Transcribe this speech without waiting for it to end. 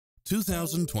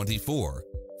2024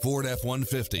 Ford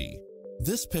F-150.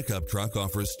 This pickup truck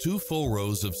offers 2 full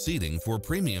rows of seating for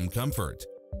premium comfort.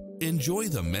 Enjoy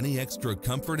the many extra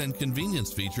comfort and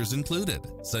convenience features included,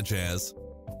 such as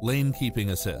lane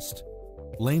keeping assist,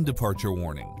 lane departure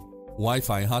warning,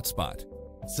 Wi-Fi hotspot,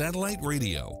 satellite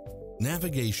radio,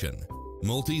 navigation,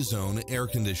 multi-zone air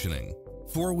conditioning,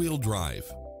 4-wheel drive,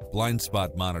 blind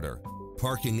spot monitor,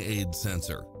 parking aid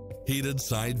sensor, heated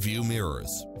side view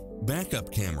mirrors,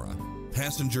 backup camera,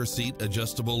 passenger seat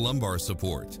adjustable lumbar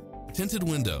support, tinted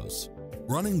windows,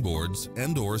 running boards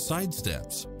and/or side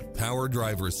steps, power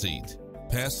driver seat,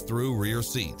 pass-through rear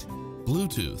seat,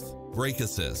 Bluetooth, brake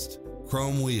assist,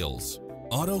 chrome wheels,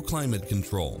 auto climate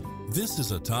control. This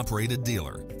is a top-rated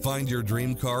dealer. Find your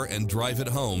dream car and drive it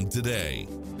home today.